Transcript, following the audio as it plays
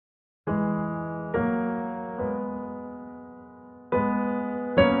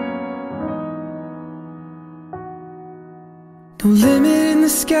No limit in the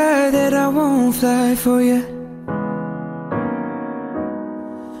sky that I won't fly for you.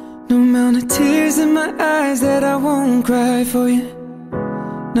 No amount of tears in my eyes that I won't cry for you.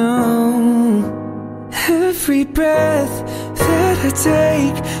 No, every breath that I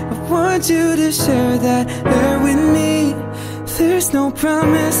take, I want you to share that air with me. There's no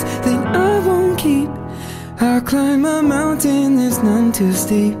promise that I won't keep. I'll climb a mountain, there's none too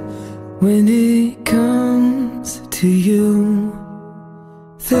steep. When it comes to you,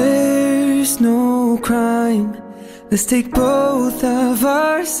 there's no crime. Let's take both of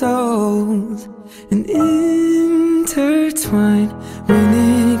our souls and intertwine. When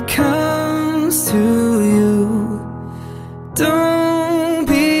it comes to you, don't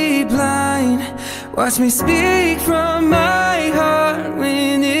be blind. Watch me speak from my heart.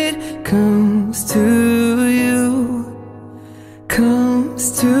 When it comes to you,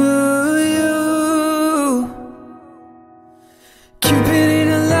 comes to you. Cupid in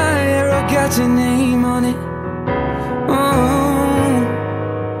a lie, arrow got your name on it. Oh,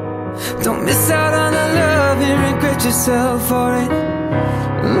 don't miss out on the love and regret yourself for it.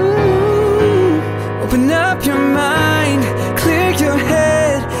 Open up your mind, clear your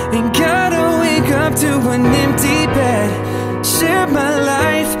head. Ain't gotta wake up to an empty bed. Share my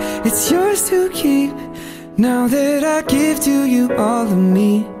life, it's yours to keep. Now that I give to you all of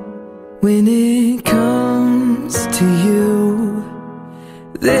me. When it comes to you,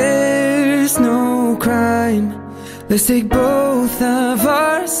 there's no crime. Let's take both of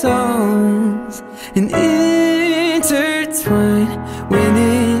our souls and intertwine. When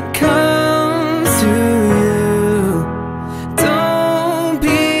it comes to you, don't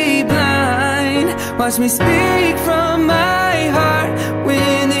be blind. Watch me speak from my heart.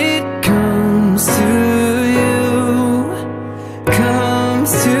 When it comes to you,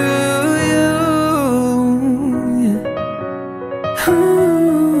 comes to you.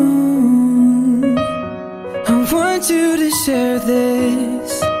 I want you to share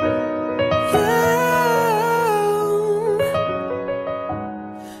this.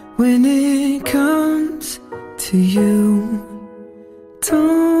 When it comes to you,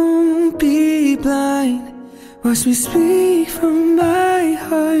 don't be blind. Watch me speak from my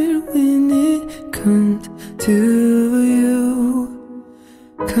heart. When it comes to you,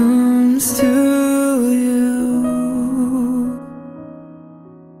 comes to you.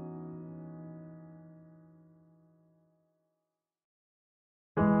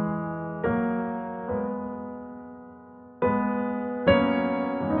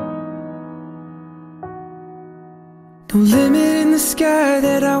 No limit in the sky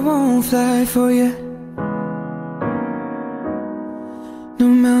that I won't fly for you. No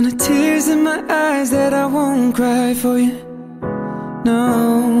amount of tears in my eyes that I won't cry for you. No,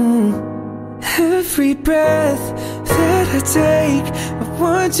 every breath that I take, I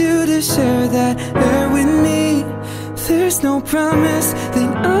want you to share that air with me. There's no promise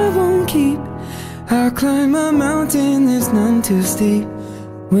that I won't keep. I'll climb a mountain, there's none too steep.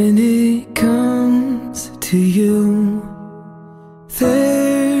 When it comes to you,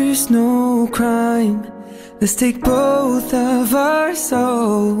 there's no crime. Let's take both of our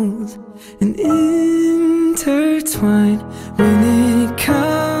souls and intertwine. When it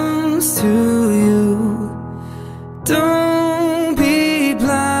comes to you, don't be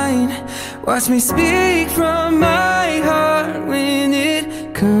blind. Watch me speak from my heart. When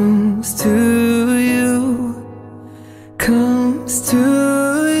it comes to you, comes to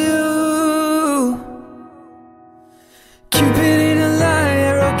you. Cupid in a lie,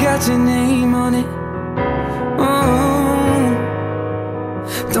 arrow got your name on it. Oh,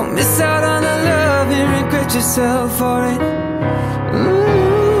 don't miss out on the love and regret yourself for it.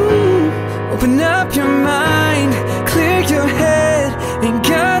 Open up your mind, clear your head. Ain't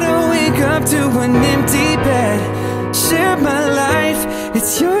gotta wake up to an empty bed. Share my life,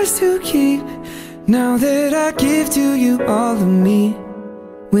 it's yours to keep. Now that I give to you all of me.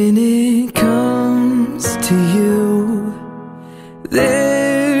 When it comes to you,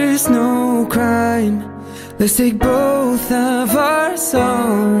 there's no crime. Let's take both of our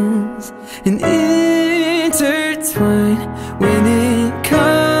souls and intertwine. When it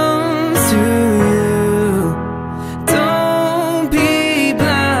comes to you, don't be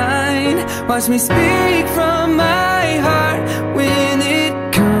blind. Watch me speak from my heart. When it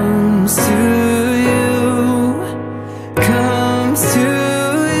comes to you, comes to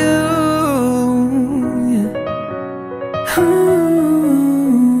you.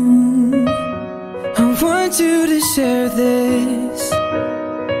 I want you to share this.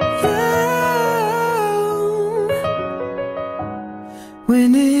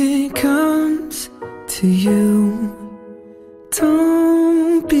 When it comes to you,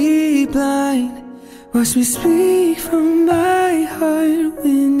 Watch me speak from my heart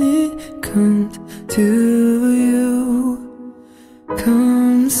when it comes to you,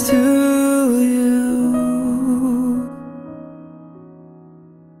 comes to you.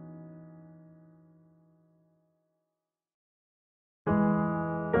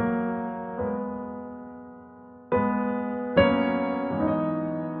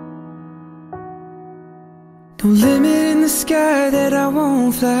 No limit in the sky that I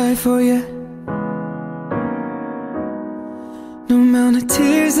won't fly for you. No amount of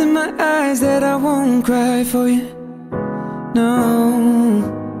tears in my eyes that I won't cry for you. No,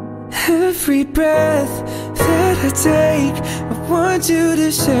 every breath that I take, I want you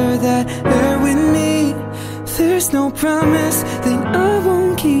to share that air with me. There's no promise that I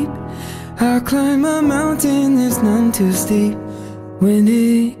won't keep. I'll climb a mountain, there's none too steep. When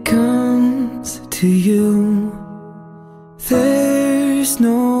it comes to you, there's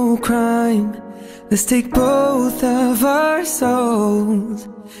no crime. Let's take both of our souls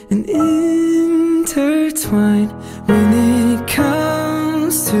and intertwine. When it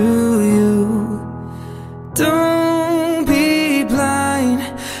comes to you, don't be blind.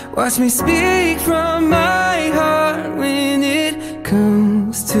 Watch me speak from my heart when it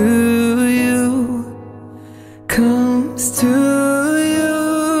comes to you, comes to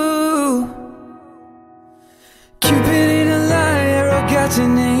you. Cupid in a lie, arrow got your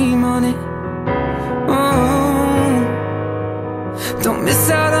name on it. Oh, don't miss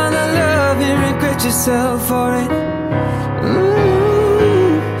out on the love and regret yourself for it.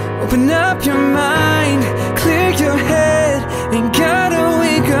 Open up your mind, clear your head, ain't gotta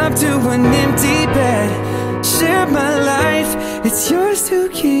wake up to an empty bed. Share my life, it's yours to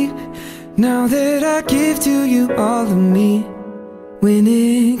keep. Now that I give to you all of me. When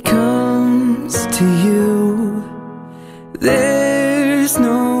it comes to you, there's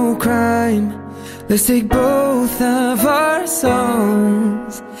no crime. Let's take both of our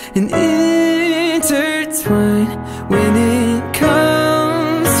souls and intertwine. When it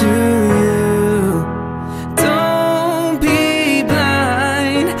comes to you, don't be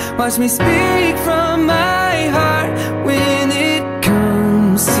blind. Watch me speak from my heart when it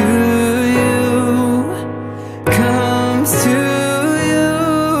comes to you, comes to you.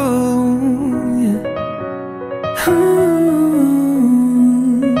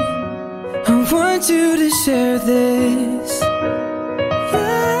 I want you to share this.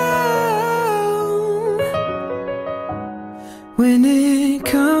 Yeah. When it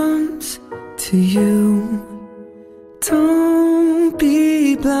comes to you, don't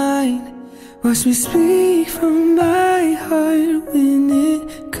be blind. Watch me speak from my heart when it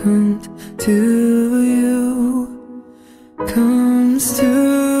comes to you, comes to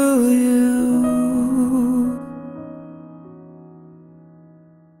you.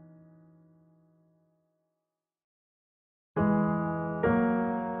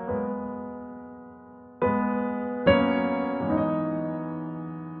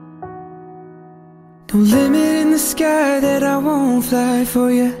 No limit in the sky that I won't fly for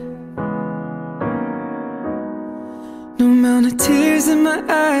you. No amount of tears in my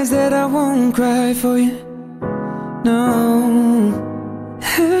eyes that I won't cry for you. No,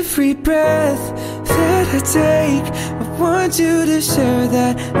 every breath that I take, I want you to share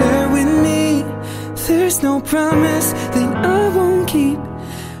that air with me. There's no promise that I won't keep.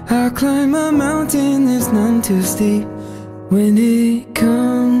 I'll climb a mountain, there's none too steep. When it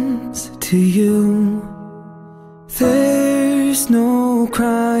comes to you, there's no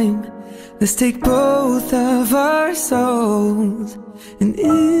crime. Let's take both of our souls and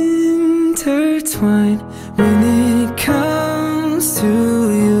intertwine. When it comes to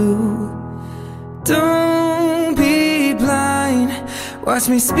you, don't be blind. Watch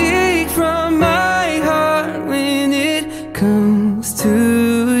me speak from my heart when it comes to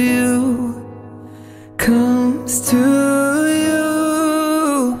you, comes to you.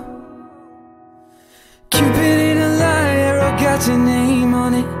 Cupid in a lie, arrow got your name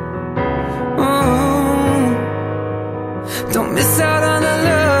on it. Oh, don't miss out on the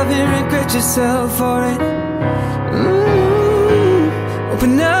love and regret yourself for it.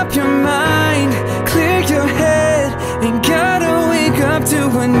 Open up your mind, clear your head, ain't gotta wake up to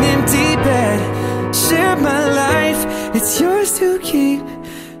an empty bed. Share my life, it's yours to keep.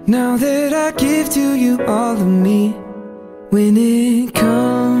 Now that I give to you all of me. When it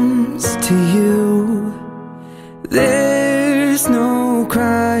comes to you, there's no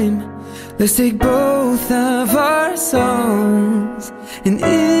crime. Let's take both of our souls and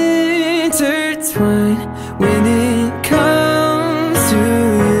intertwine. When it comes to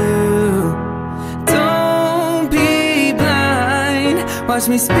you, don't be blind. Watch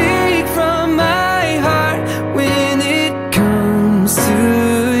me speak from my heart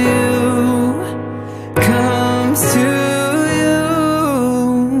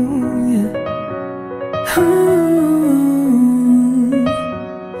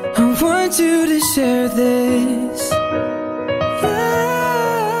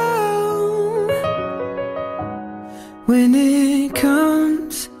when it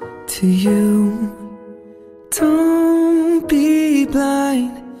comes to you. Don't be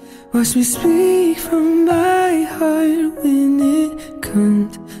blind, watch me speak from my heart when it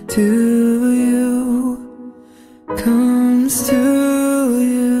comes to you, comes to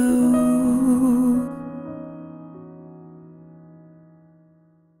you.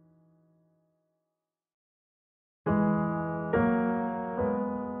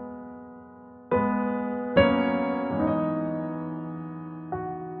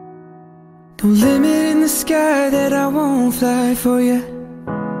 No limit in the sky that I won't fly for you.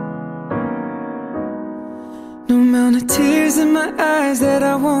 No amount of tears in my eyes that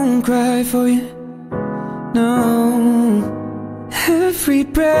I won't cry for you. No, every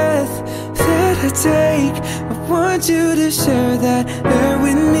breath that I take, I want you to share that air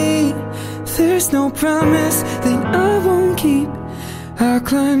with me. There's no promise that I won't keep. I'll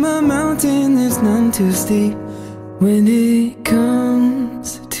climb a mountain, there's none too steep. When it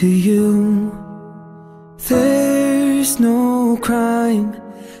comes to you, there's no crime.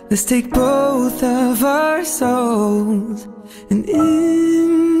 Let's take both of our souls and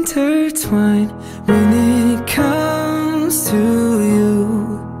intertwine. When it comes to you,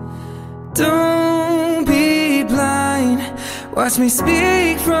 don't be blind, watch me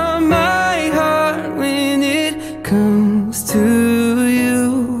speak from my heart. When it comes to you,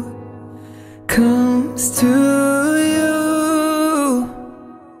 comes to you.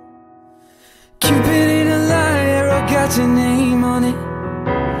 Cupid in a lie, arrow got your name on it.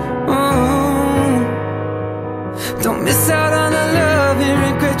 Oh, don't miss out on the love and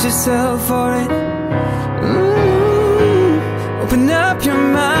regret yourself for it. Open up your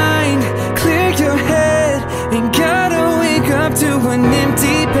mind, clear your head, ain't gotta wake up to an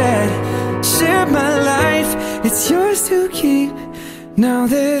empty bed. Share my life, it's yours to keep, now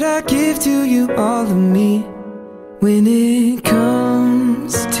that I give to you all of me. When it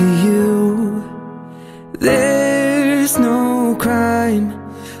comes to you, there's no crime.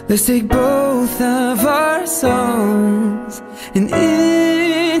 Let's take both of our souls and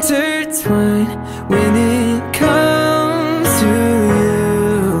intertwine. When it comes to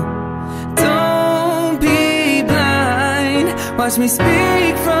you, don't be blind, watch me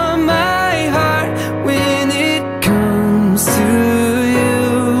speak from my heart. When it comes to you,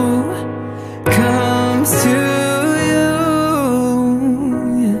 comes to you,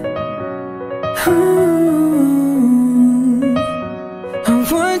 yeah. I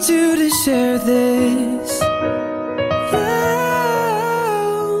want you to share this, yeah.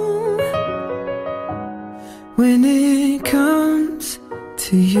 When it comes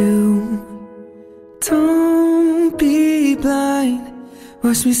to you, don't be blind,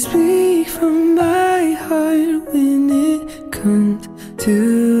 watch me speak from my heart. When it comes to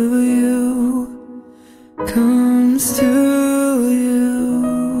you, comes to you.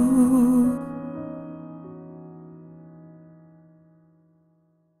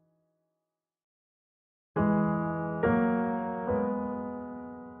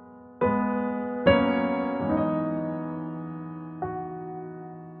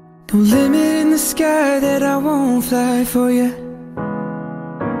 No limit in the sky that I won't fly for you.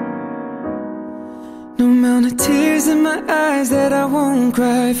 No amount of tears in my eyes that I won't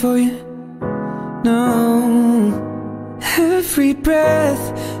cry for you. No, every breath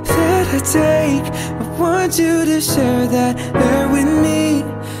that I take, I want you to share that air with me.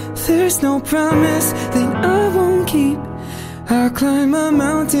 There's no promise that I won't keep. I'll climb a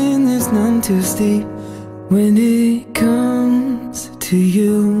mountain, there's none too steep. When it comes to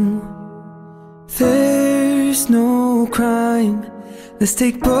you, there's no crime. Let's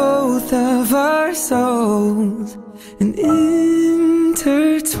take both of our souls and intertwine.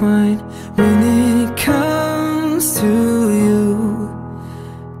 When it comes to you,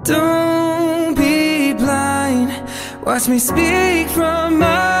 don't be blind, watch me speak from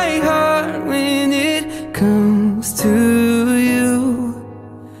my heart. When it comes to you,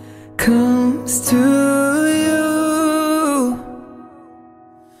 comes to you.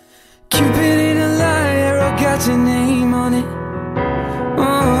 Cupid in a lie, arrow got your name on it.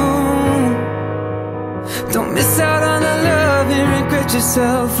 Oh, don't miss out on the love and regret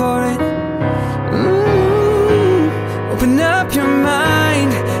yourself for it. Open up your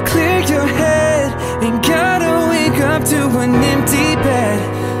mind, clear your head, ain't gotta wake up to an empty bed.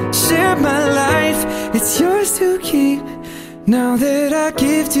 Share my life, it's yours to keep, now that I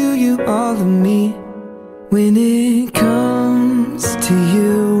give to you all of me. When it comes to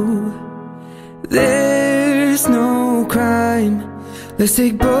you, there's no crime. Let's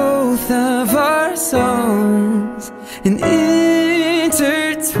take both of our souls and intertwine.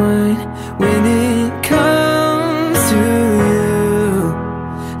 When it comes to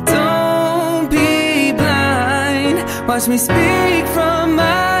watch me speak from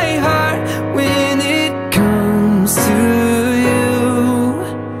my heart when it comes to you,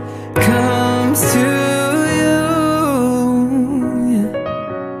 comes to you,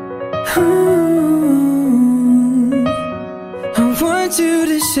 yeah. Ooh, I want you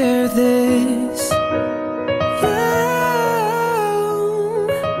to share this, yeah.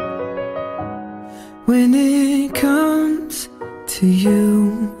 When it comes to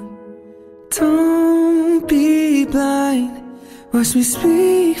you, don't be blind. Watch me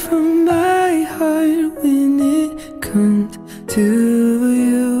speak from my heart when it comes to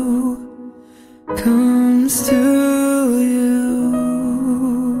you, comes to you.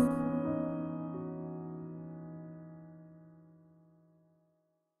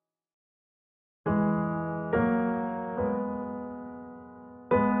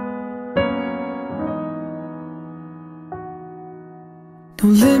 No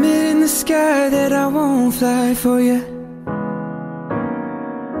limit in the sky that I won't fly for you.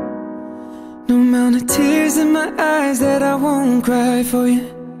 No amount of tears in my eyes that I won't cry for you.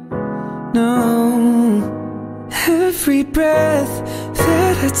 No, every breath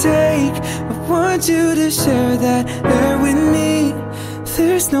that I take, I want you to share that air with me.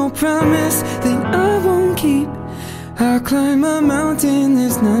 There's no promise that I won't keep. I'll climb a mountain,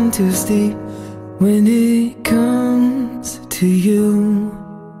 there's none too steep. When it comes to you,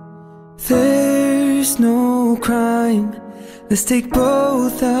 there's no crime. Let's take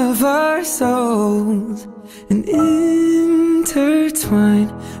both of our souls and intertwine.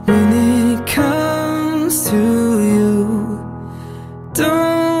 When it comes to you,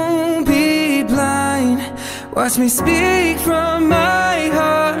 don't be blind. Watch me speak from my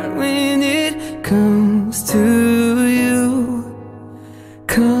heart when it comes to you,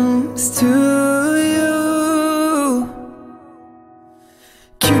 comes to you.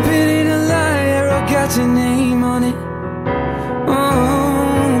 Cupid in a lie, arrow got your name on it.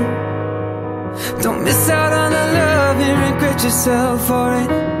 Oh, don't miss out on the love and regret yourself for it.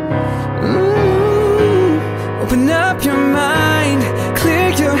 Open up your mind, clear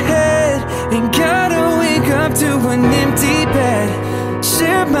your head. Ain't gotta wake up to an empty bed.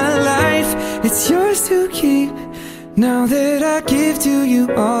 Share my life, it's yours to keep. Now that I give to you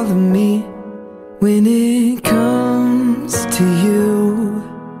all of me. When it comes to you,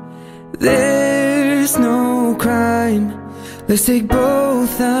 there's no crime. Let's take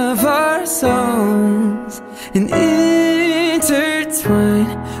both of our souls and intertwine.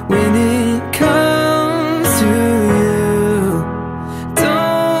 When it comes to you,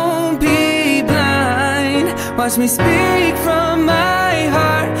 don't be blind. Watch me speak from my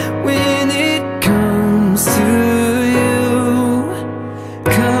heart when it comes to you,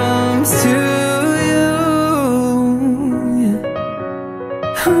 comes to you,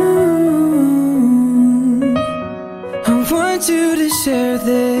 yeah. Ooh, I want you to share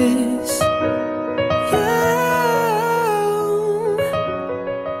this, yeah.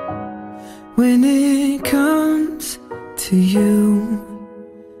 When it comes to you,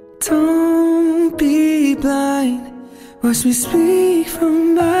 don't be blind. Watch me speak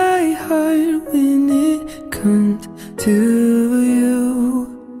from my heart when it comes to you,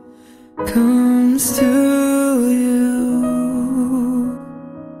 comes to you.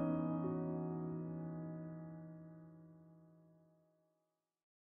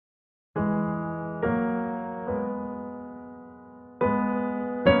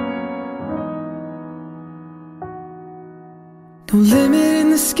 No limit in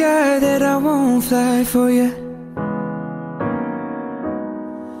the sky that I won't fly for you.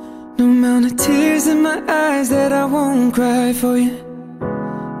 No amount of tears in my eyes that I won't cry for you.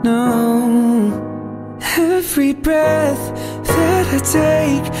 No, every breath that I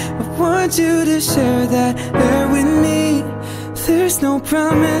take, I want you to share that air with me. There's no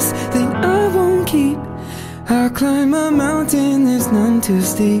promise that I won't keep. I'll climb a mountain, there's none too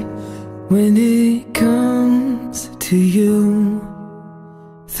steep. When it comes to you,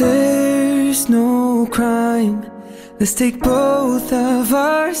 there's no crime. Let's take both of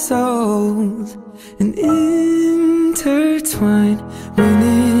our souls and intertwine. When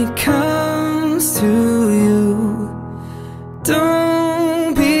it comes to you,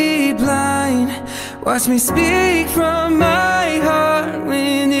 don't be blind. Watch me speak from my heart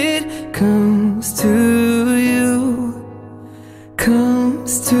when it comes to you,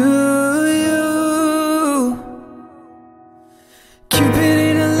 comes to you. Cupid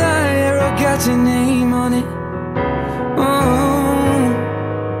in a lie, arrow got your name on it. Oh,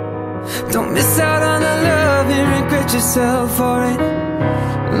 don't miss out on the love and regret yourself for it.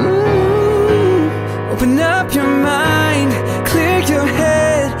 Open up your mind, clear your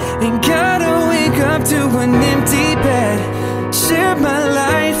head. Ain't gotta wake up to an empty bed.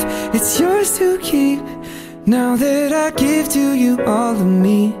 Now that I give to you all of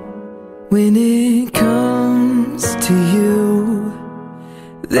me, when it comes to you,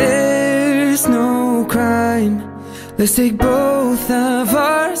 there's no crime. Let's take both of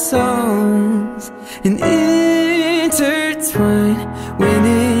our souls and intertwine. When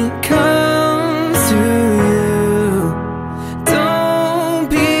it comes to you, don't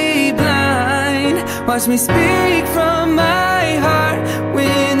be blind. Watch me speak from my heart.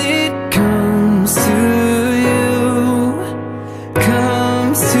 When it comes to you,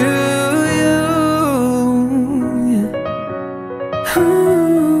 comes to you, yeah.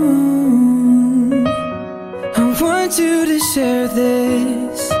 Ooh, I want you to share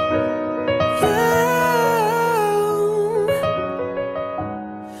this, yeah.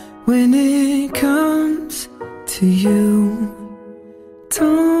 When it comes to you,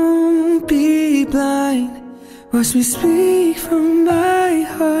 don't be blind. Watch me speak from my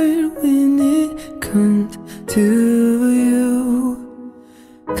heart. When it comes to you,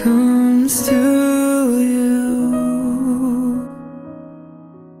 comes to you.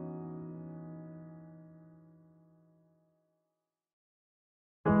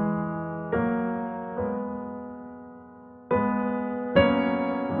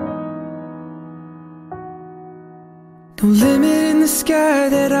 No limit in the sky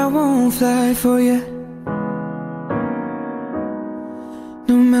that I won't fly for you.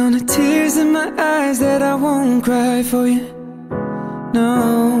 No amount of tears in my eyes that I won't cry for you. No,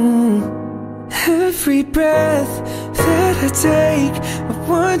 every breath that I take, I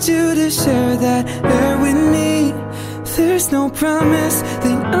want you to share that air with me. There's no promise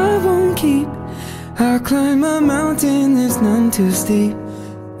that I won't keep. I'll climb a mountain, there's none too steep.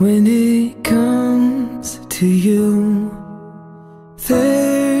 When it comes to you,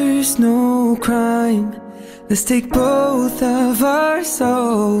 there's no crime. Let's take both of our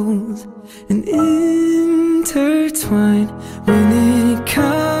souls and intertwine. When it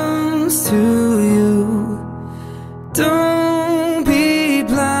comes to you, don't be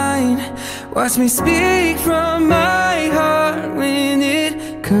blind. Watch me speak from my heart. When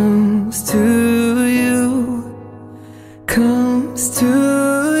it comes to you, comes to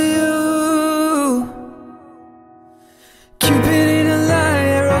you. Cupid in a lie,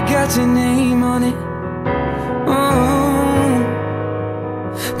 arrow got your name on it. Oh,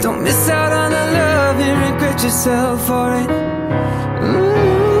 don't miss out on the love and regret yourself for it.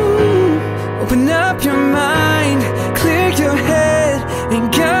 Open up your mind, clear your head.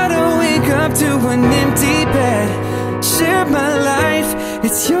 Ain't gotta wake up to an empty bed. Share my life,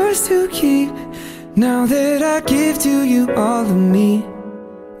 it's yours to keep. Now that I give to you all of me.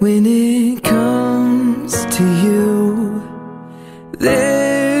 When it comes to you,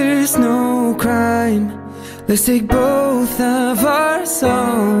 there's no crime. Let's take both of our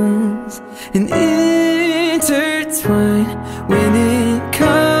souls and intertwine. When it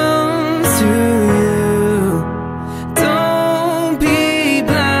comes to you, don't be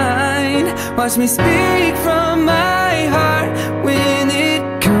blind. Watch me speak from my heart. When it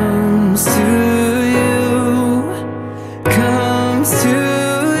comes to you, comes to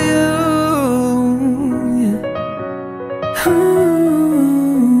you, yeah. Ooh,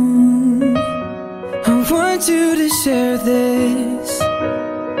 I want you to share this,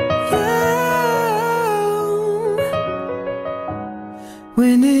 yeah.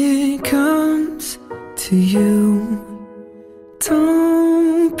 When it comes to you,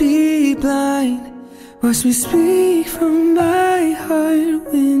 don't be blind. Watch me speak from my heart.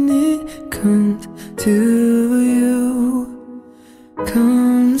 When it comes to you,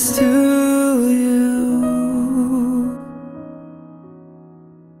 comes to you.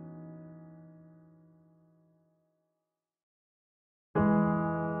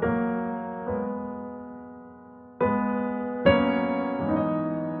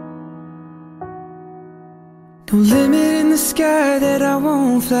 No limit in the sky that I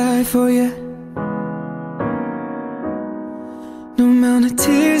won't fly for you. No amount of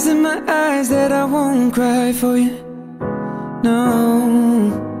tears in my eyes that I won't cry for you. No,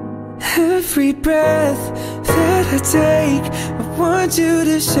 every breath that I take, I want you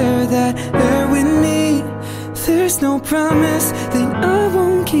to share that air with me. There's no promise that I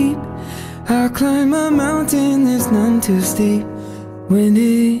won't keep. I'll climb a mountain, there's none too steep. When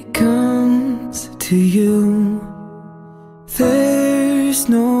it comes to you, there's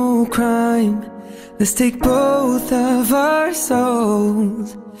no crime. Let's take both of our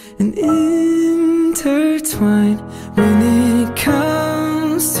souls and intertwine. When it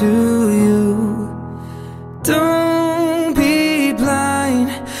comes to you, don't be blind.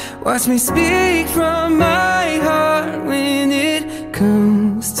 Watch me speak from my heart. When it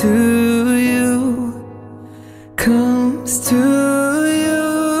comes to you,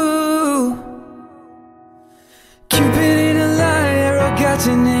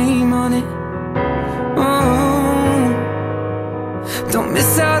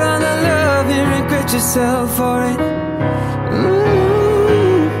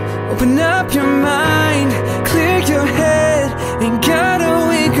 Open up your mind, clear your head. Ain't gotta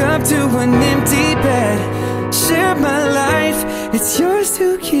wake up to an empty bed. Share my life, it's yours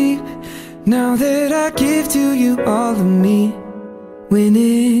to keep. Now that I give to you all of me. When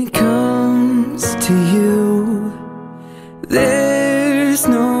it comes to you, there's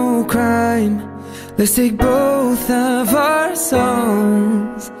no crime. Let's take both of our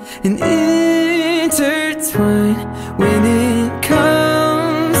souls and intertwine. When it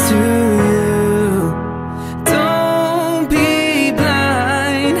comes to you, don't be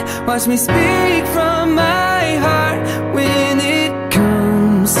blind. Watch me speak from my heart. When it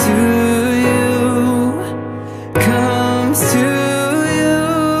comes to you, comes to you,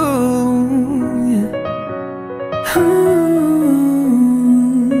 yeah.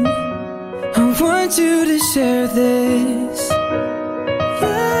 I want you to share this,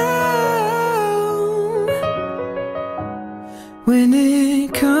 yeah. When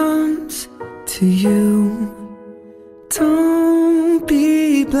it comes to you, don't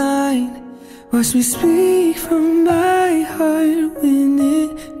be blind. Watch me speak from my heart. When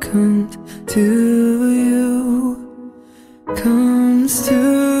it comes to you, comes to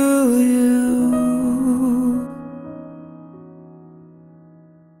you.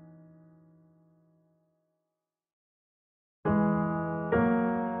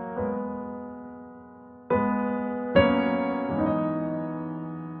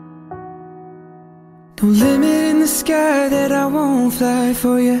 No limit in the sky that I won't fly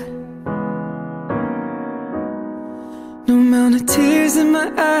for you. No amount of tears in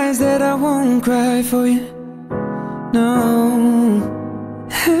my eyes that I won't cry for you. No,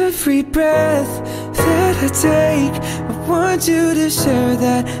 every breath that I take, I want you to share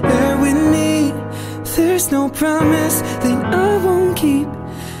that air with me. There's no promise that I won't keep.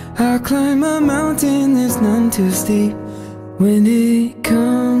 I'll climb a mountain, there's none too steep. When it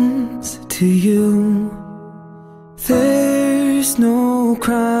comes to you, there's no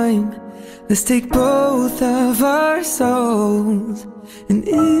crime. Let's take both of our souls and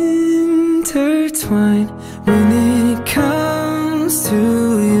intertwine. When it comes to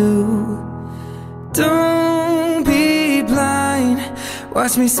you, don't be blind.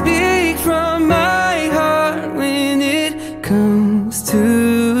 Watch me speak from my heart. When it comes to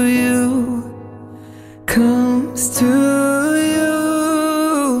you, comes to you.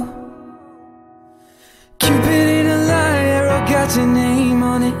 Cupid in a lie, arrow got your name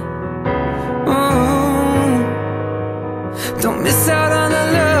on it. Oh, don't miss out on the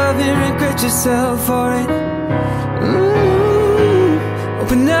love and regret yourself for it.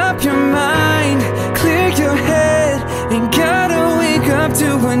 Open up your mind, clear your head. Ain't gotta wake up to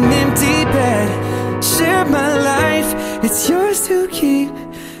an empty bed. Share my life, it's yours to keep.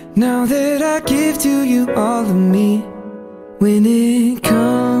 Now that I give to you all of me. When it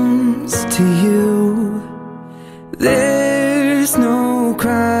comes to you, there's no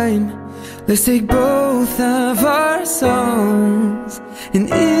crime. Let's take both of our souls and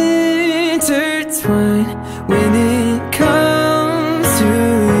intertwine. When it comes to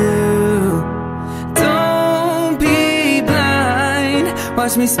you, don't be blind.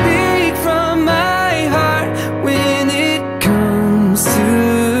 Watch me speak from my heart. When it comes to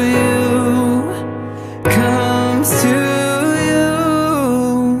you, comes to you,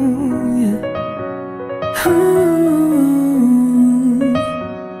 yeah.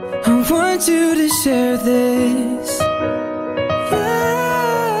 I want you to share this, yeah.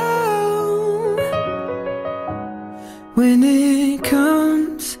 When it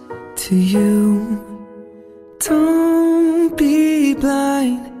comes to you, don't be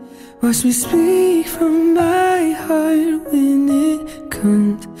blind. Watch me speak from my heart. When it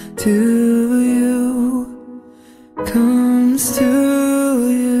comes to you, comes to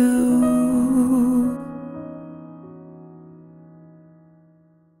you.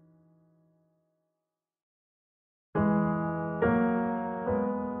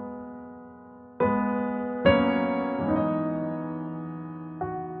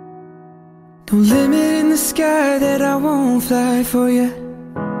 No limit in the sky that I won't fly for you.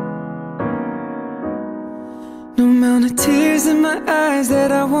 No amount of tears in my eyes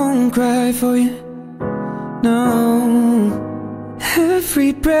that I won't cry for you. No,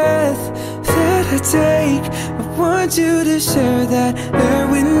 every breath that I take, I want you to share that air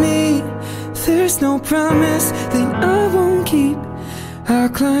with me. There's no promise that I won't keep. I'll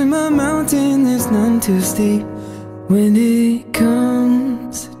climb a mountain, there's none too steep. When it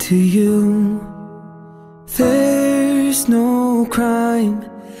comes to you, there's no crime.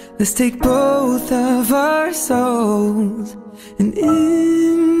 Let's take both of our souls and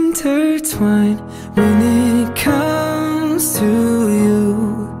intertwine. When it comes to you,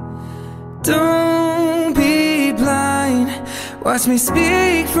 Don't be blind. Watch me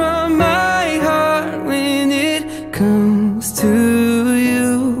speak from my heart when it comes to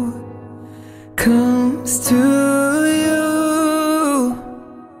you. Comes to you.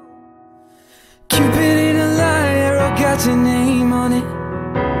 Cupid in a lie, arrow got your name on it.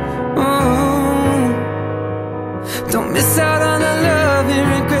 Oh, don't miss out on the love and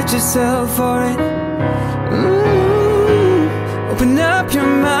regret yourself for it. Open up your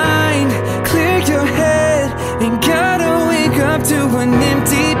mind, clear your head. Ain't gotta wake up to an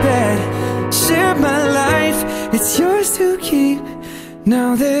empty bed. Share my life, it's yours to keep.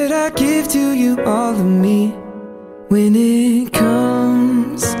 Now that I give to you all of me. When it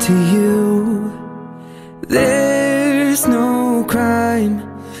comes to you, there's no crime.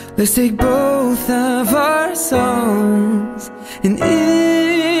 Let's take both of our songs and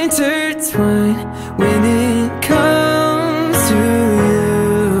intertwine. When it comes to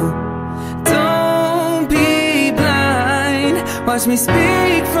you, don't be blind. Watch me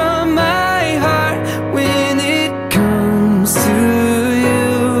speak from my heart when it comes to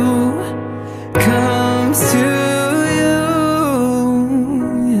you. Comes to you,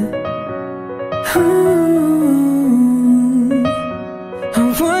 yeah. Ooh, I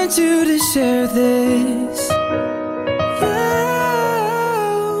want you to share this.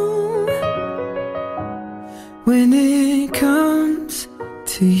 When it comes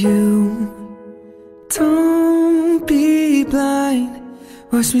to you, don't be blind.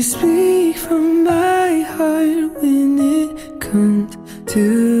 Watch me speak from my heart when it comes to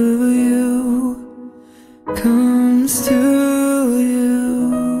you. Comes to you.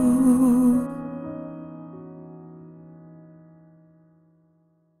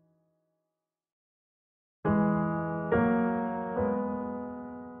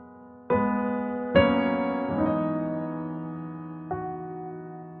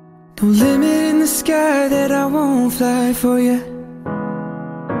 No limit in the sky that I won't fly for you.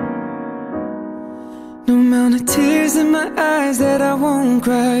 No amount of tears in my eyes that I won't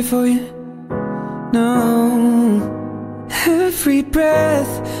cry for you. No, every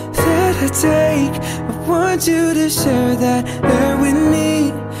breath that I take, I want you to share that air with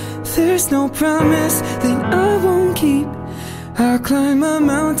me. There's no promise that I won't keep. I'll climb a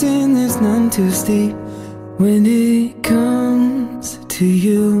mountain, there's none too steep. When it comes to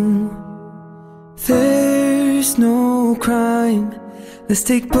you, there's no crime. Let's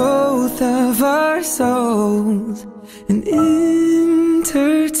take both of our souls and intertwine.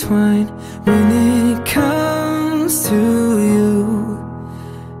 When it comes to you,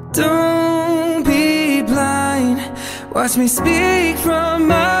 don't be blind. Watch me speak from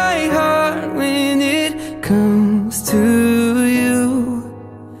my heart when it comes to you.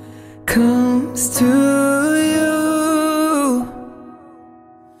 Comes to you.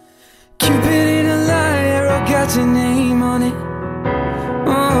 Cupid in a lie, arrow got your name on it.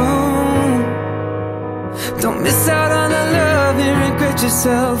 Oh, don't miss out on the love and regret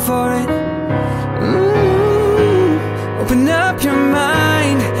yourself for it. Open up your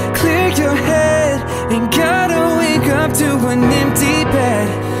mind, clear your head. Ain't gotta wake up to an empty bed.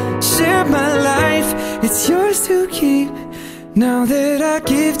 Share my life, it's yours to keep. Now that I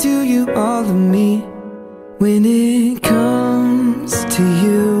give to you all of me. When it comes to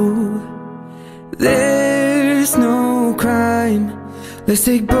you, there's no crime. Let's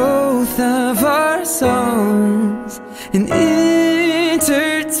take both of our songs and intertwine.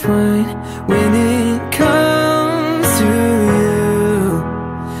 When it comes to you,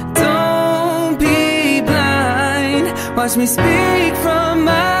 don't be blind. Watch me speak from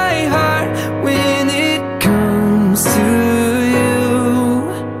my heart when it comes to you.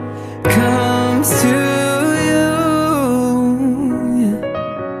 Comes to you,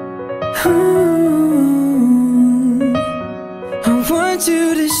 yeah. Ooh, I want you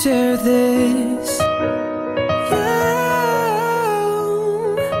to share this. Yeah.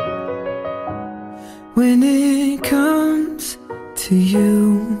 When it comes to you,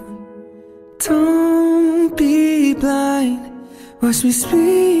 don't be blind. Watch me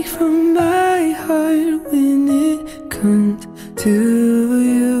speak from my heart when it comes to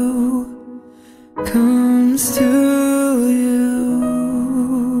you. Comes to you.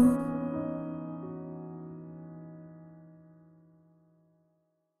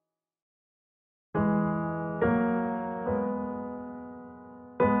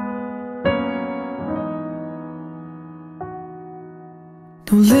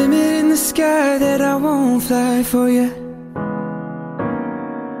 No limit in the sky that I won't fly for you.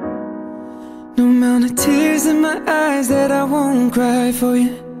 No amount of tears in my eyes that I won't cry for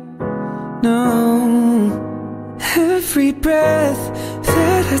you. No, every breath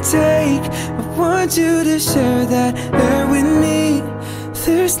that I take, I want you to share that air with me.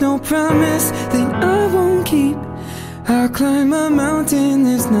 There's no promise that I won't keep. I'll climb a mountain,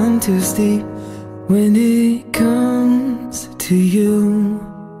 there's none too steep. When it comes to you,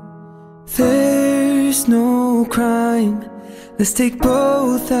 there's no crime. Let's take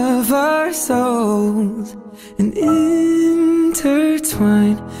both of our souls and intertwine.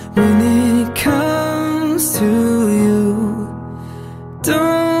 When it comes to you,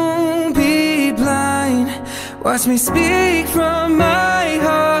 don't be blind. Watch me speak from my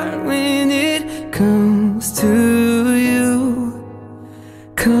heart. When it comes to you,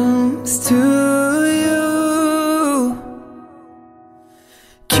 comes to you.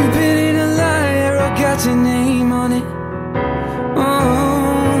 Cupid ain't a liar, I got your name on it.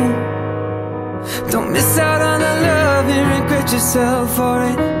 Oh, don't miss out on the love and regret yourself for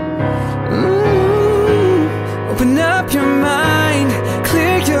it. Open up your mind,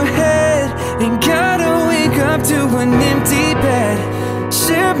 clear your head. Ain't gotta wake up to an empty bed.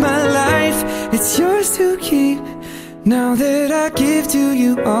 Share my life, it's yours to keep. Now that I give to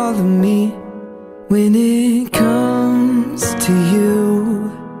you all of me. When it comes to you,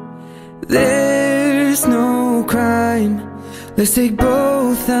 there's no crime. Let's take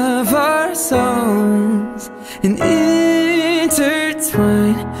both of our souls and intertwine.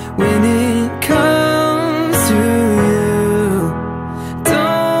 When it comes to you,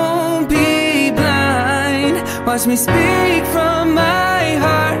 don't be blind. Watch me speak from my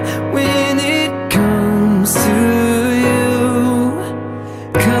heart. When it comes to you,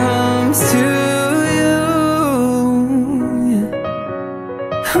 comes to you,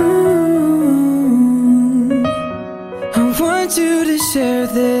 yeah. Ooh, I want you to share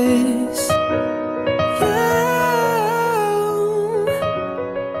this, yeah.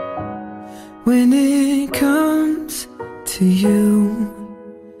 When it comes to you,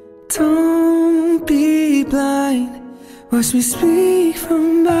 don't be blind. Watch me speak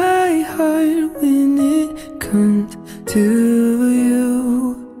from my heart. When it comes to you,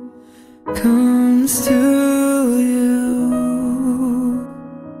 comes to you.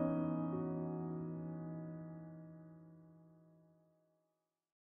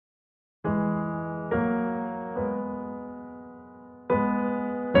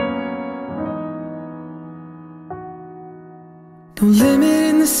 No limit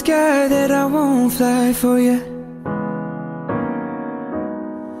in the sky that I won't fly for you.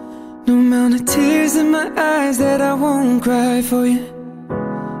 No amount of tears in my eyes that I won't cry for you.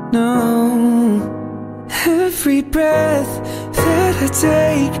 No, every breath that I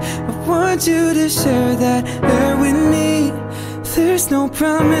take, I want you to share that air with me. There's no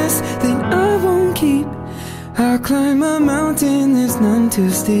promise that I won't keep. I'll climb a mountain, there's none too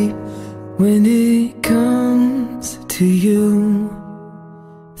steep. When it comes to you,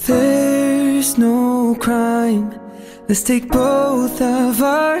 there's no crime. Let's take both of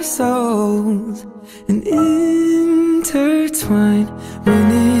our souls and intertwine.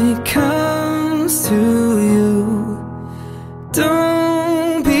 When it comes to you,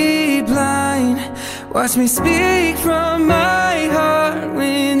 don't be blind. Watch me speak from my heart.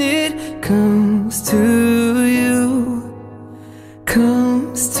 When it comes to you,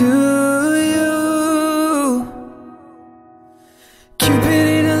 comes to you. Cupid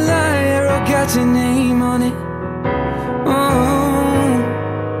ain't a liar, I got your name on it. Oh,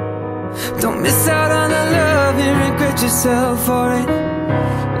 don't miss out on the love and regret yourself for it.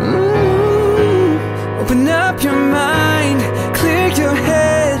 Open up your mind, clear your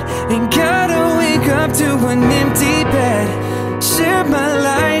head. Ain't gotta wake up to an empty bed. Share my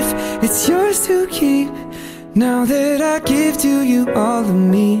life, it's yours to keep. Now that I give to you all of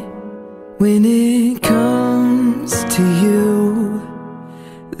me. When it comes to you,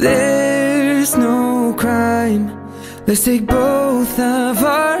 there's no crime. Let's take both of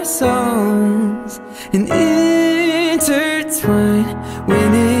our souls and intertwine.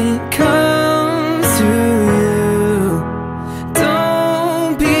 When it comes to you,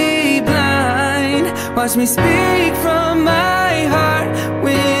 don't be blind. Watch me speak from my heart.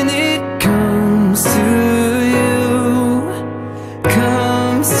 When it comes to you,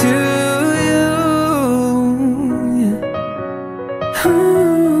 comes to you, yeah.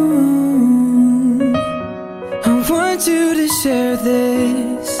 Ooh, I want you to share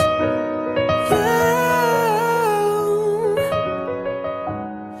this, yeah.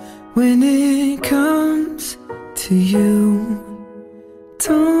 When it comes to you,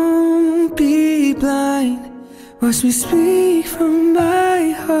 don't be blind. Watch me speak from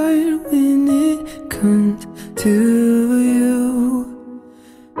my heart. When it comes to you,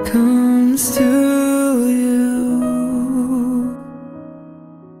 comes to you.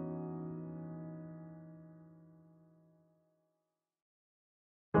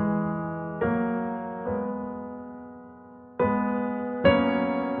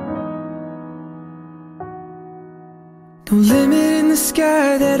 No limit in the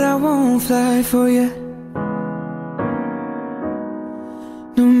sky that I won't fly for you.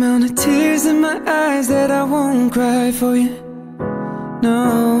 No amount of tears in my eyes that I won't cry for you. No,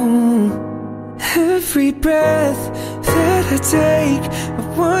 every breath that I take, I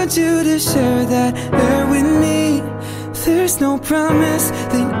want you to share that air with me. There's no promise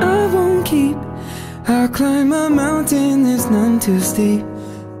that I won't keep. I'll climb a mountain, there's none too steep.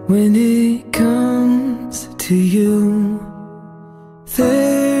 When it comes to you,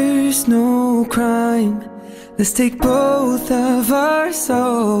 there's no crime. Let's take both of our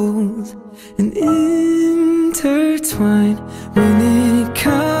souls and intertwine. When it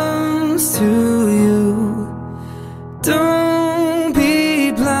comes to you, don't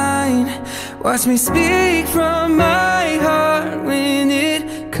be blind. Watch me speak from my heart. When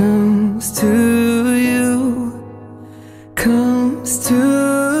it comes to you, comes to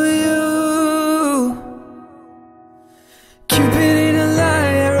you. Cupid ain't a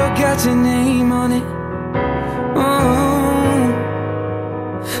liar, I got your name on it. Oh,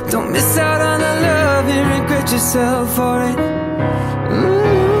 don't miss out on the love and regret yourself for it.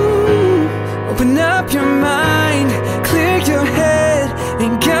 Open up your mind, clear your head.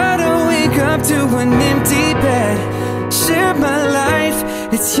 Ain't gotta wake up to an empty bed. Share my life,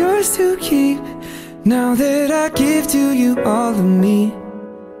 it's yours to keep. Now that I give to you all of me.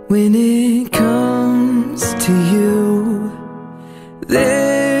 When it comes to you,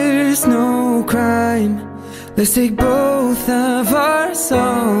 there's no crime. Let's take both of our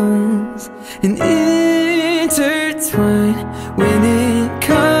souls and intertwine. When it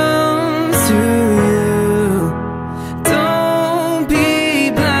comes to you, don't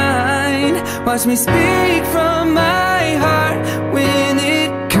be blind. Watch me speak from my heart. When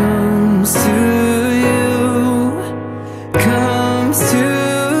it comes to you, comes to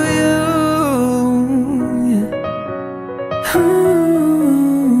you, yeah. Ooh,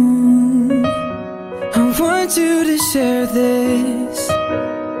 I want you to share this, yeah.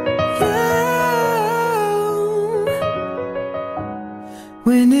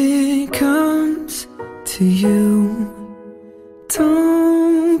 When it comes to you,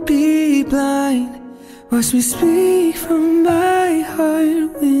 don't be blind. Watch me speak from my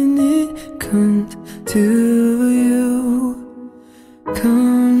heart. When it comes to you,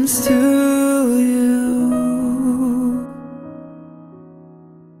 comes to you.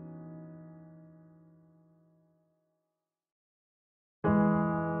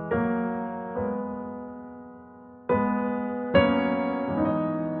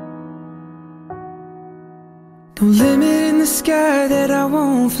 No limit in the sky that I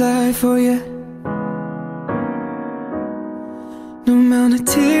won't fly for you. No amount of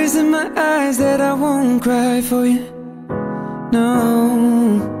tears in my eyes that I won't cry for you. No,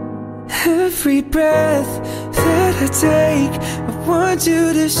 every breath that I take, I want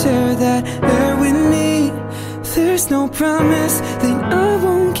you to share that air with me. There's no promise that I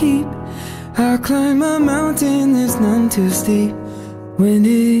won't keep. I'll climb a mountain, there's none too steep. When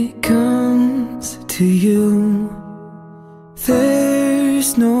it comes to you,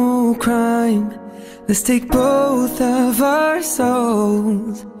 there's no crime. Let's take both of our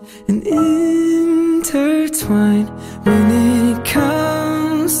souls and intertwine. When it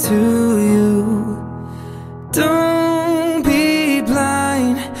comes to you, don't be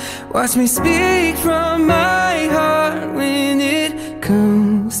blind. Watch me speak from my heart. When it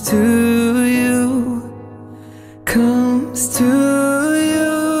comes to you, comes to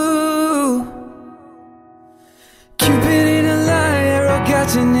you. Cupid ain't a liar, I got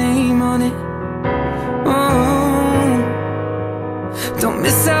your name on it. Oh, don't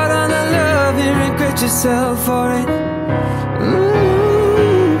miss out on the love and regret yourself for it.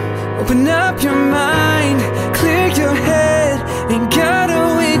 Open up your mind, clear your head. Ain't gotta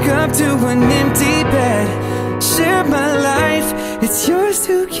wake up to an empty bed. Share my life, it's yours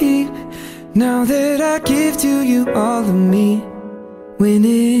to keep. Now that I give to you all of me. When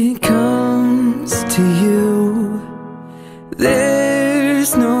it comes to you,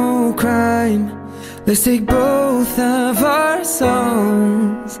 there's no crime. Let's take both of our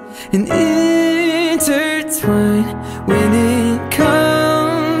souls and intertwine. When it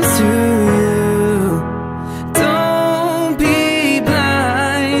comes to you, don't be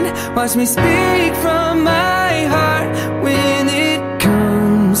blind. Watch me speak from my heart. When it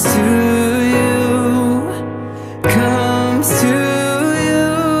comes to you, comes to you,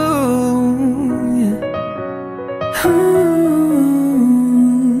 yeah. Ooh,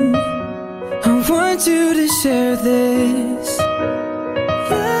 I want you to share this, yeah.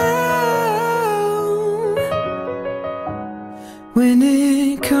 When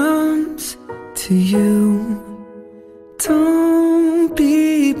it comes to you,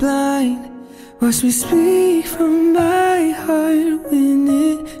 blind. Watch me speak from my heart when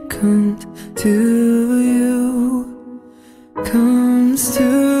it comes to you, comes to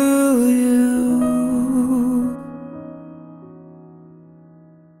you.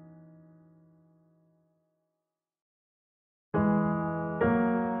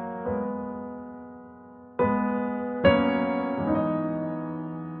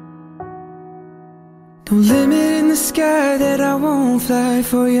 No limit in the sky that I won't fly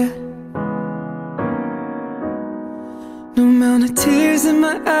for you. No amount of tears in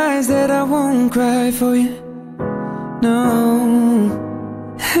my eyes that I won't cry for you. No,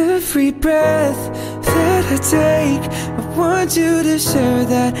 every breath that I take, I want you to share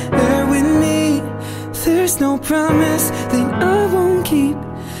that air with me. There's no promise that I won't keep.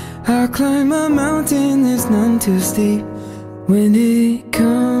 I'll climb a mountain, there's none too steep. When it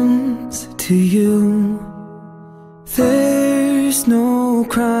comes to you, there's no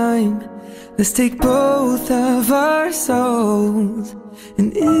crime. Let's take both of our souls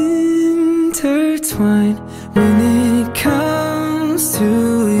and intertwine. When it comes to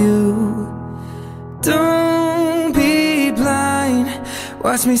you, don't be blind.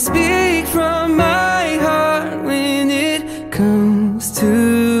 Watch me speak from my heart. When it comes to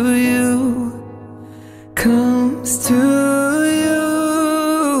you, comes to you.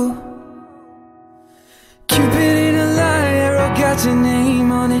 Cupid in a lie, arrow got your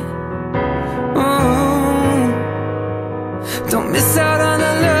name on it. Oh, don't miss out on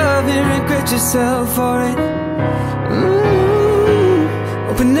the love and regret yourself for it.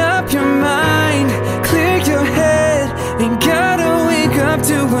 Open up your mind, clear your head. Ain't gotta wake up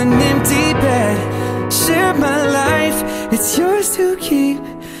to an empty bed. Share my life, it's yours to keep.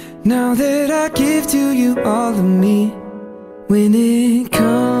 Now that I give to you all of me. When it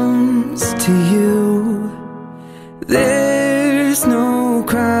comes to you, there's no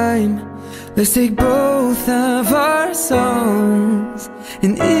crime. Let's take both of our souls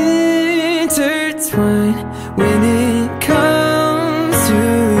and intertwine. When it comes to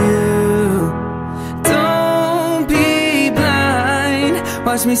you, don't be blind.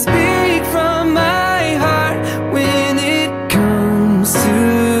 Watch me speak from my heart. When it comes to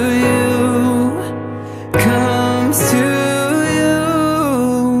you, comes to you,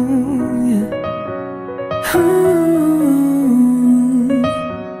 yeah. Ooh,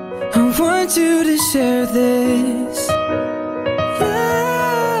 I want you to share this, yeah.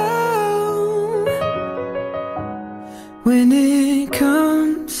 When it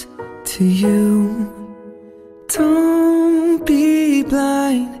comes to you, don't be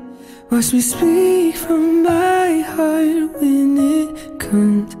blind. Watch me speak from my heart. When it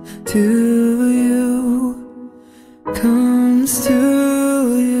comes to you, comes to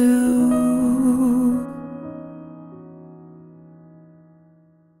you.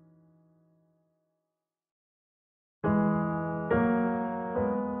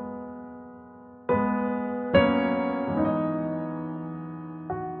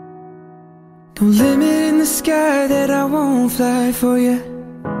 No limit in the sky that I won't fly for you.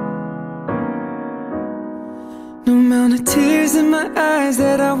 No amount of tears in my eyes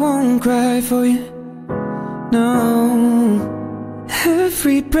that I won't cry for you. No,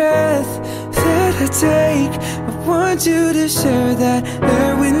 every breath that I take, I want you to share that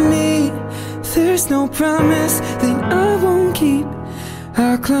air with me. There's no promise that I won't keep.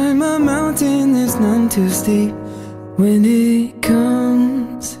 I'll climb a mountain, there's none too steep. When it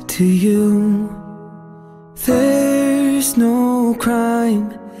comes to you, there's no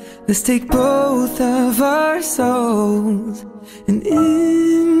crime. Let's take both of our souls and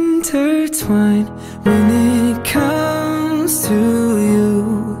intertwine. When it comes to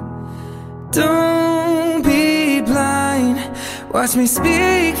you, don't be blind. Watch me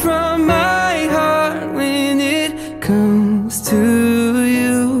speak from my heart. When it comes to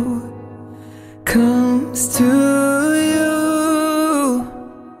you, comes to you.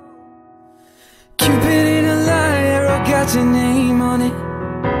 Cupid in a lie, arrow got your name on it.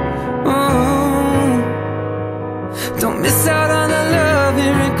 Oh, don't miss out on the love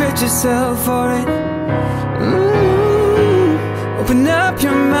and regret yourself for it. Open up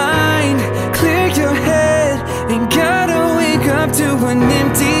your mind, clear your head. Ain't gotta wake up to an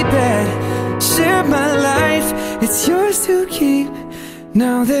empty bed. Share my life, it's yours to keep.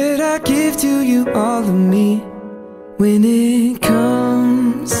 Now that I give to you all of me. When it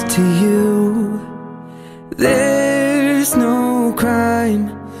comes to you, there's no crime.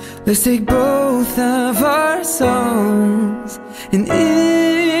 Let's take both of our souls and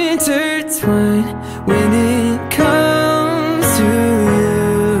intertwine. When it comes to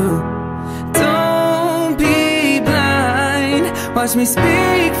you, don't be blind. Watch me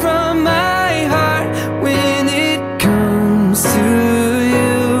speak from my heart when it comes to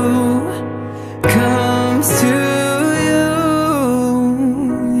you. Comes to you,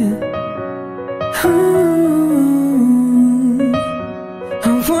 yeah. Ooh, I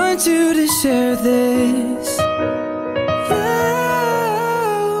want you to share this.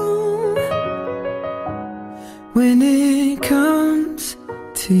 When it comes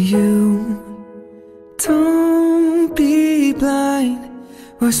to you, don't be blind.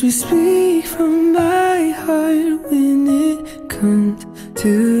 Watch me speak from my heart when it comes to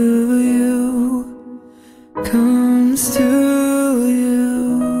you. Comes to you.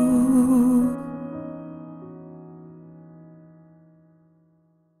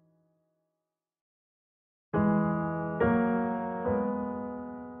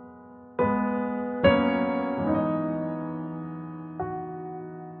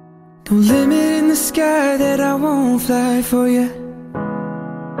 No limit in the sky that I won't fly for you.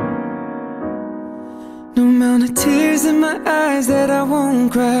 No amount of tears in my eyes that I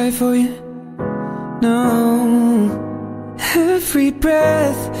won't cry for you. No, every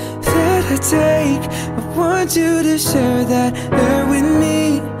breath that I take, I want you to share that air with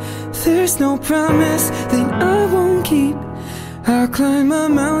me. There's no promise that I won't keep. I'll climb a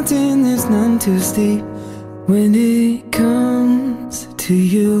mountain, there's none too steep. When it comes to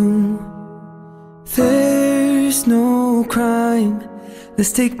you, there's no crime.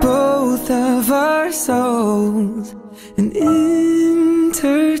 Let's take both of our souls and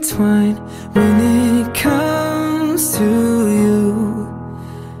intertwine. When it comes to you,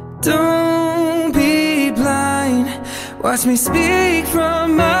 don't be blind. Watch me speak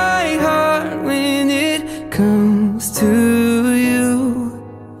from my heart when it comes to you.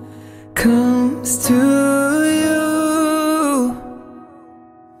 Comes to you.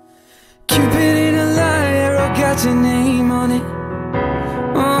 Cupid in a lie, arrow got your name on it.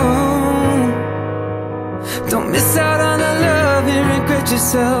 Oh, don't miss out on the love and regret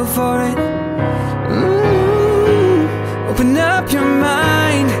yourself for it. Open up your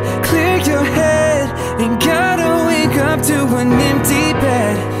mind, clear your head. Ain't gotta wake up to an empty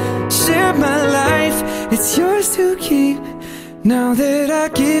bed. Share my life, it's yours to keep. Now that I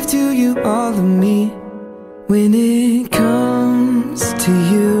give to you all of me. When it comes to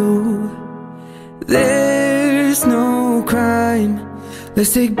you, there's no crime.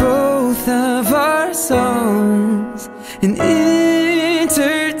 Let's take both of our souls and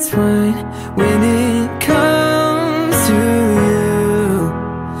intertwine. When it comes to you,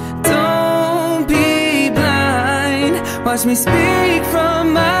 don't be blind. Watch me speak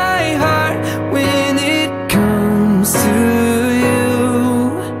from my heart when it comes to you.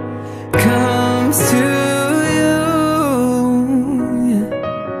 Comes to you,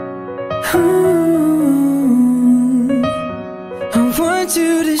 yeah. Ooh, I want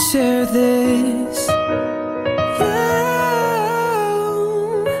you to share this. Yeah.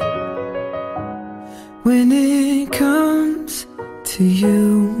 When it comes to you,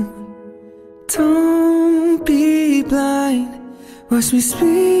 don't be blind. Watch me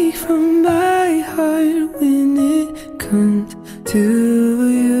speak from my heart when it comes to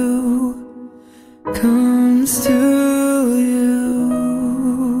you. Comes to you.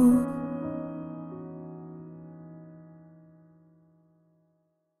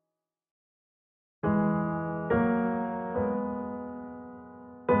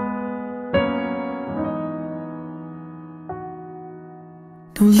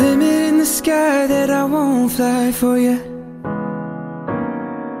 No limit in the sky that I won't fly for you.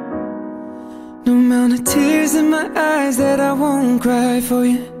 No amount of tears in my eyes that I won't cry for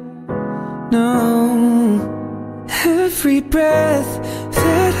you. No, every breath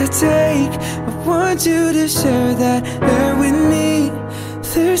that I take, I want you to share that air with me.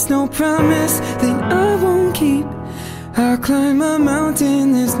 There's no promise that I won't keep. I'll climb a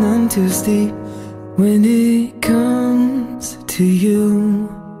mountain, there's none too steep. When it comes to you,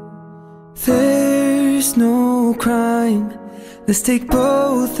 there's no crime. Let's take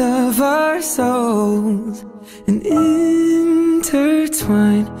both of our souls and intertwine.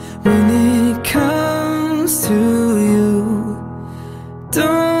 When it comes to you,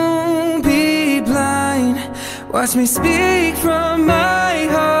 don't be blind. Watch me speak from my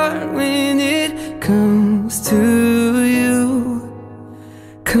heart when it comes to you.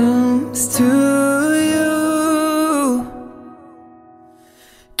 Comes to you.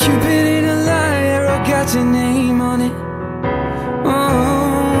 Cupid in a lie, arrow got your name on it.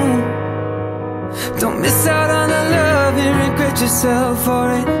 Oh, don't miss out on the love and regret yourself for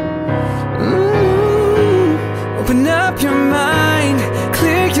it. Open up your mind,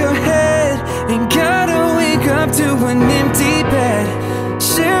 clear your head. Ain't gotta wake up to an empty bed.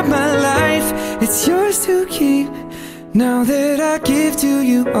 it's yours to keep. Now that I give to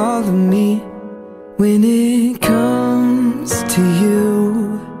you all of me. When it comes to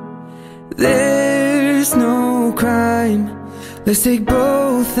you, there's no crime. Let's take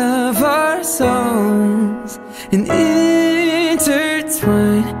both of our songs and intertwine.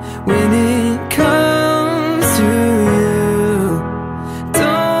 When it comes to you,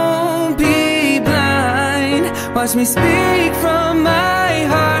 don't be blind. Watch me speak from my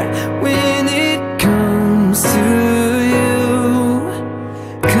heart. When it comes to you,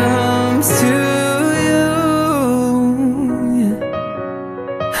 comes to you,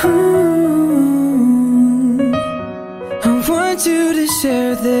 yeah. Ooh, I want you to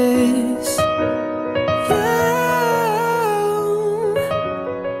share this, yeah.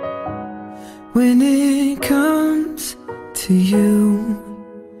 When it comes to you,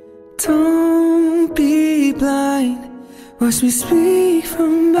 don't be blind. Watch me speak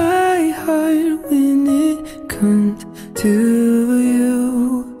from my heart. When it comes to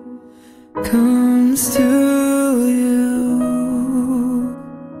you, comes to you.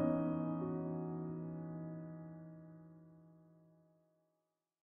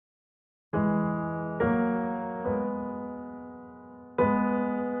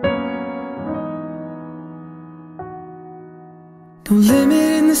 No limit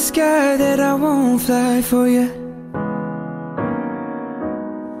in the sky that I won't fly for you.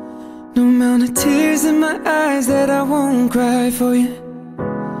 No amount of tears in my eyes that I won't cry for you.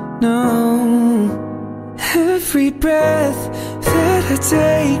 No, every breath that I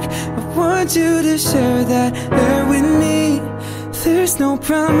take, I want you to share that air with me. There's no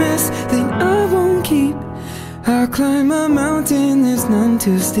promise that I won't keep. I'll climb a mountain, there's none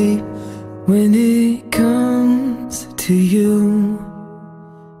too steep. When it comes to you,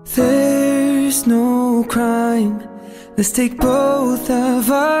 there's no crime. Let's take both of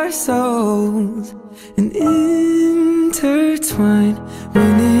our souls and intertwine.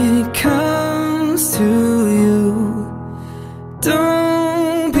 When it comes to you,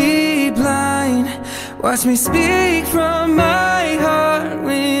 don't be blind. Watch me speak from my heart.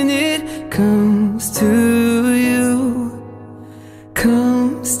 When it comes to you,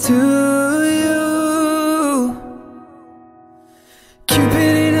 comes to you.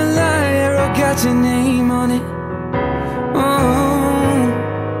 Cupid ain't a lie, arrow got your name on it. Oh,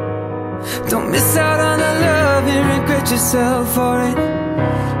 don't miss out on the love and regret yourself for it.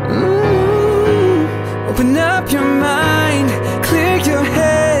 Open up your mind, clear your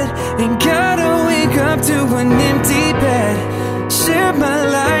head. Ain't gotta wake up to an empty bed. Share my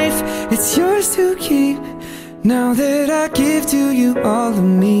life, it's yours to keep. Now that I give to you all of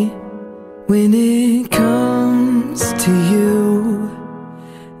me. When it comes to you,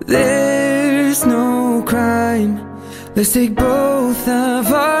 there's no crime. Let's take both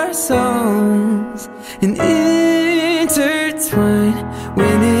of our songs and intertwine.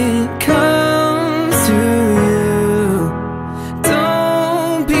 When it comes to you,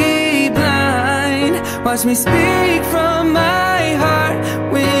 don't be blind. Watch me speak from my heart.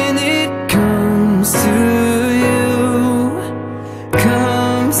 When it comes to you,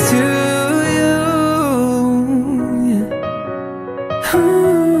 comes to you, yeah.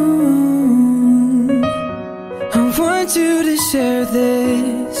 Ooh, I want you to share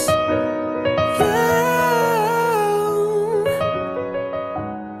this, yeah.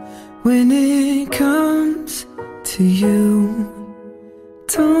 When it comes to you,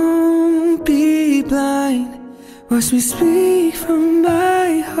 don't be blind. Watch me speak from my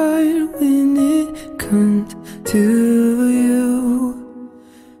heart. When it comes to you,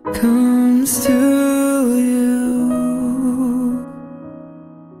 comes to you.